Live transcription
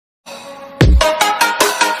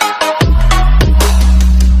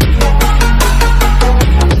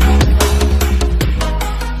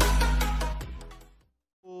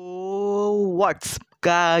What's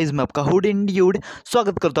guys, मैं आपका hood इन dude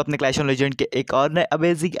स्वागत करता हूँ अपने क्लैश ऑफ लेजेंड के एक और नए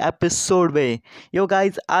अमेजिंग एपिसोड में। यो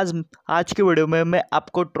गाइस, आज के वीडियो में मैं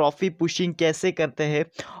आपको ट्रॉफी पुशिंग कैसे करते हैं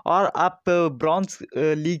और आप ब्रॉन्ज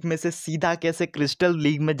लीग में से सीधा कैसे क्रिस्टल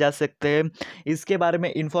लीग में जा सकते हैं, इसके बारे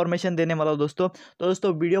में इंफॉर्मेशन देने वाला हूँ दोस्तों। तो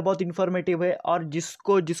दोस्तों, वीडियो बहुत इन्फॉर्मेटिव है और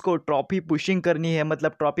जिसको जिसको ट्रॉफी पुशिंग करनी है,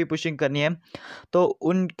 मतलब ट्रॉफी पुशिंग करनी है, तो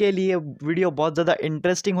उनके लिए वीडियो बहुत ज़्यादा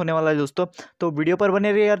इंटरेस्टिंग होने वाला है दोस्तों। तो वीडियो पर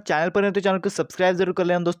बने रहिए और चैनल पर नहीं तो चैनल को सब्सक्राइब जरूर कर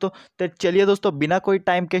लेना दोस्तों। तो चलिए दोस्तों, बिना कोई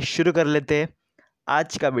टाइम के शुरू कर लेते हैं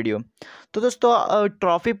आज का वीडियो। तो दोस्तों,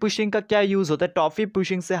 ट्रॉफी पुशिंग का क्या यूज़ होता है? ट्रॉफी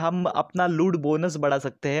पुशिंग से हम अपना लूट बोनस बढ़ा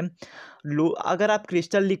सकते हैं। अगर आप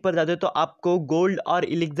क्रिस्टल लीग पर जाते हो तो आपको गोल्ड और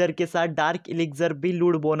इलिक्जर के साथ डार्क इलिक्जर भी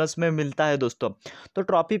लूट बोनस में मिलता है दोस्तों। तो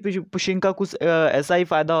ट्रॉफी पुशिंग का कुछ ऐसा ही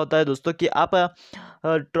फ़ायदा होता है दोस्तों कि आप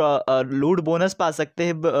लूट बोनस पा सकते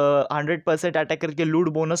हैं। 100% अटैक करके लूट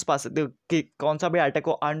बोनस पा सकते हो कि कौन सा भी अटैक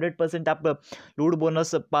हो, 100% आप लूट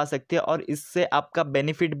बोनस पा सकते हैं और इससे आपका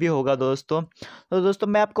बेनिफिट भी होगा दोस्तों। तो दोस्तों,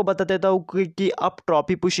 मैं आपको बता देता हूँ कि आप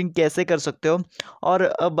ट्रॉफी पुशिंग कैसे कर सकते हो और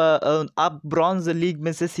अब आप ब्रॉन्ज लीग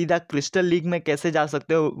में से सीधा क्रिस्टल लीग में कैसे जा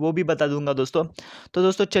सकते हो वो भी बता दूंगा दोस्तों। तो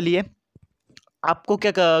दोस्तों चलिए, आपको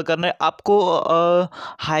क्या करना है, आपको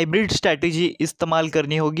हाइब्रिड स्ट्रैटेजी इस्तेमाल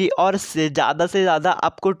करनी होगी और से ज़्यादा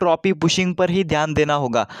आपको ट्रॉफी पुशिंग पर ही ध्यान देना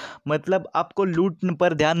होगा। मतलब आपको लूट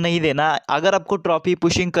पर ध्यान नहीं देना। अगर आपको ट्रॉफी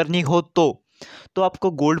पुशिंग करनी हो तो आपको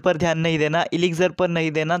गोल्ड पर ध्यान नहीं देना, इलिक्सर पर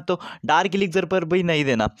नहीं देना, तो डार्क इलिक्सर पर भी नहीं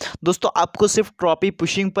देना दोस्तों। आपको सिर्फ ट्रॉफी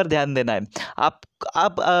पुशिंग पर ध्यान देना है।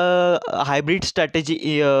 आप हाइब्रिड स्ट्रैटेजी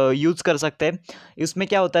यूज़ कर सकते हैं। इसमें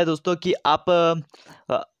क्या होता है दोस्तों कि आप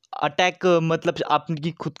अटैक, मतलब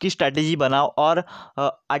आपकी खुद की स्ट्रैटेजी बनाओ और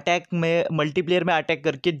अटैक में मल्टीप्लेयर में अटैक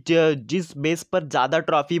करके जिस बेस पर ज़्यादा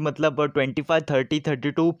ट्रॉफी, मतलब 25, 30,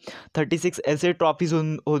 32, 36 ऐसे ट्रॉफीज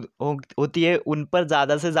होती है, उन पर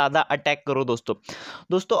ज़्यादा से ज़्यादा अटैक करो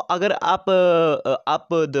दोस्तों। अगर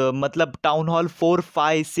मतलब टाउन हॉल 4,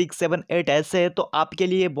 5, 6, 7, 8 ऐसे है तो आपके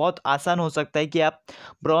लिए बहुत आसान हो सकता है कि आप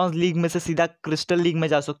ब्रॉन्ज लीग में से सीधा क्रिस्टल लीग में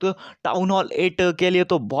जा सकते हो। टाउन हॉल 8 के लिए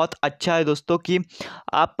तो बहुत अच्छा है दोस्तों कि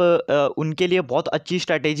आप उनके लिए बहुत अच्छी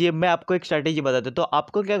स्ट्रैटेजी है। मैं आपको एक स्ट्रैटेजी बता देता हूँ।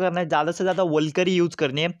 आपको क्या करना है, ज़्यादा से ज़्यादा वोल्करी यूज़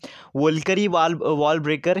करनी है। वोल्करी, वॉल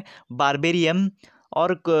ब्रेकर, बारबेरियम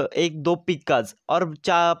और एक दो पिक्काज और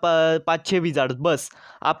 5-6 विजार्ड। बस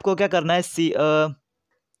आपको क्या करना है,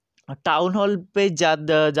 टाउन हॉल पे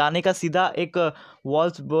जाने का सीधा एक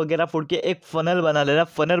वॉल्स वगैरह फोड़ के एक फनल बना लेना।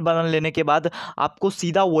 फनल बना लेने के बाद आपको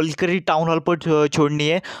सीधा वोल्करी टाउन हॉल पर छोड़नी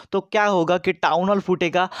है। तो क्या होगा कि टाउन हॉल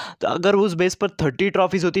फूटेगा, तो अगर उस बेस पर 30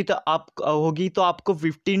 ट्रॉफीज होती तो आपको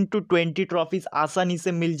 15 to 20 ट्रॉफीज आसानी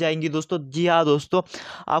से मिल जाएंगी दोस्तों। जी हाँ दोस्तों,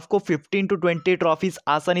 आपको 15 to 20 ट्रॉफीज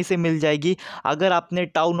आसानी से मिल जाएगी अगर आपने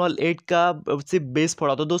टाउन हॉल 8 का सिर्फ बेस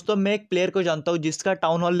फोड़ा। तो दोस्तों, मैं एक प्लेयर को जानता हूँ जिसका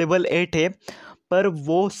टाउन हॉल लेवल 8 है, पर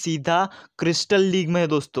वो सीधा क्रिस्टल लीग में है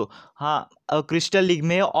दोस्तों। हाँ, क्रिस्टल लीग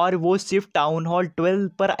में है और वो सिर्फ टाउन हॉल 12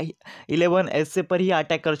 पर 11 ऐसे पर ही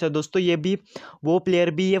अटैक करता है दोस्तों। ये भी वो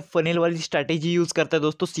प्लेयर भी ये फनेल वाली स्ट्रैटेजी यूज़ करता है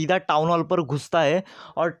दोस्तों। सीधा टाउन हॉल पर घुसता है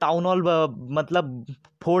और टाउन हॉल मतलब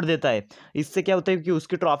फोड़ देता है। इससे क्या होता है कि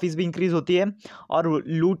उसकी ट्रॉफीज भी इंक्रीज होती है और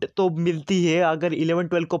लूट तो मिलती है। अगर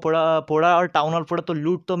 11-12 को फोड़ा और टाउन हॉल फोड़ा तो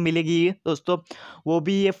लूट तो मिलेगी ही दोस्तों। वो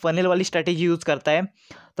भी ये फनेल वाली स्ट्रैटेजी यूज़ करता है।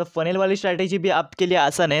 तो फनेल वाली स्ट्रैटेजी भी आपके लिए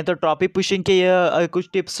आसान है। तो ट्रॉफी पुशिंग के ये कुछ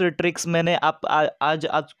टिप्स ट्रिक्स मैंने आज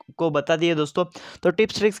को बता दिए दोस्तों। तो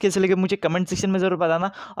टिप्स ट्रिक्स कैसे लगे मुझे कमेंट सेक्शन में ज़रूर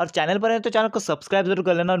बताना और चैनल पर है तो चैनल को सब्सक्राइब जरूर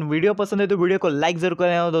कर लेना और वीडियो पसंद है तो वीडियो को लाइक जरूर कर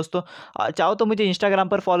लेना दोस्तों। चाहो तो मुझे इंस्टाग्राम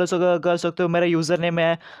पर फॉलो कर सकते हो। मेरा यूज़र नेम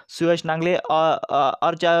है सुयश नांगले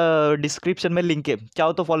और डिस्क्रिप्शन में लिंक है,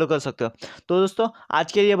 चाहो तो फॉलो कर सकते हो। तो दोस्तों,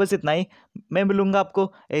 आज के लिए बस इतना ही। मैं मिलूंगा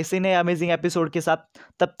आपको ऐसे नए अमेजिंग एपिसोड के साथ।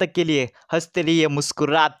 तब तक के लिए हंसते रहिए,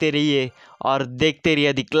 मुस्कुराते रहिए और देखते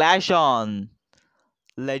रहिए द क्लैश ऑन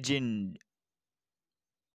लेजेंड।